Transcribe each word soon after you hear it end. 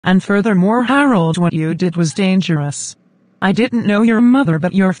And furthermore, Harold, what you did was dangerous. I didn't know your mother,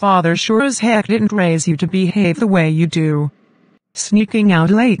 but your father sure as heck didn't raise you to behave the way you do. Sneaking out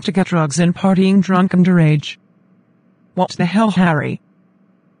late to get drugs and partying drunk underage. What the hell, Harry?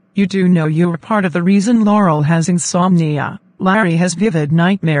 You do know you're part of the reason Laurel has insomnia, Larry has vivid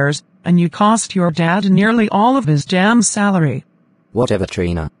nightmares, and you cost your dad nearly all of his damn salary. Whatever,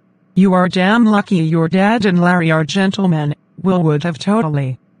 Trina. You are damn lucky your dad and Larry are gentlemen. Will would have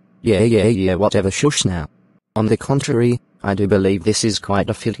totally. Yeah, whatever, shush now. On the contrary, I do believe this is quite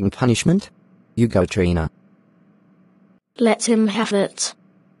a fitting punishment. You go, Trina. Let him have it.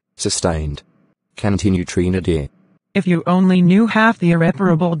 Sustained. Continue, Trina dear. If you only knew half the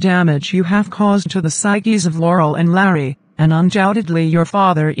irreparable damage you have caused to the psyches of Laurel and Larry, and undoubtedly your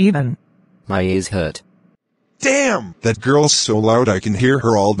father even. My ears hurt. Damn! That girl's so loud I can hear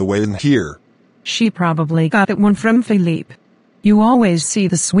her all the way in here. She probably got that one from Philippe. You always see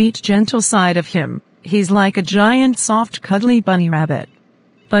the sweet, gentle side of him. He's like a giant, soft, cuddly bunny rabbit.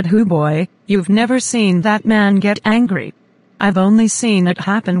 But hoo boy, you've never seen that man get angry. I've only seen it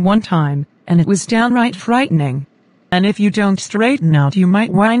happen one time, and it was downright frightening. And if you don't straighten out, you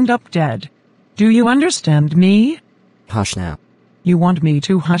might wind up dead. Do you understand me? Hush now. You want me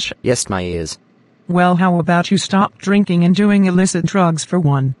to hush? Yes, my ears. Well, how about you stop drinking and doing illicit drugs for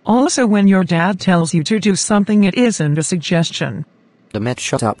one? Also, when your dad tells you to do something, it isn't a suggestion. Demet,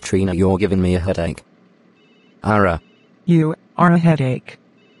 shut up, Trina, you're giving me a headache. Ara. You are a headache.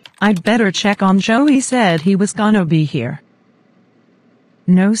 I'd better check on Joe, he said he was gonna be here.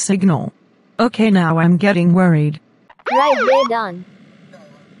 No signal. Okay, now I'm getting worried. Right, they're done.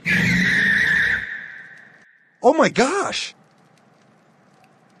 Oh my gosh!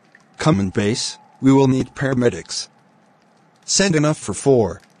 Come in, base. We will need paramedics. Send enough for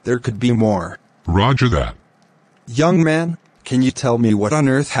 4. There could be more. Roger that. Young man, can you tell me what on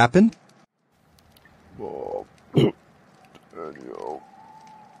earth happened? Bob, Daniel,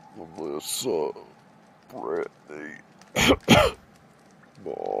 Melissa, Brittany,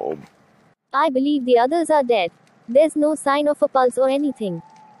 Mom. I believe the others are dead. There's no sign of a pulse or anything.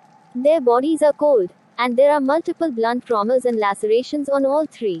 Their bodies are cold, and there are multiple blunt traumas and lacerations on all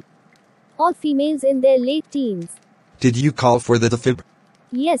 3. All females in their late teens. Did you call for the defib?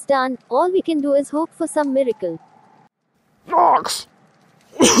 Yes, done. All we can do is hope for some miracle. Knox!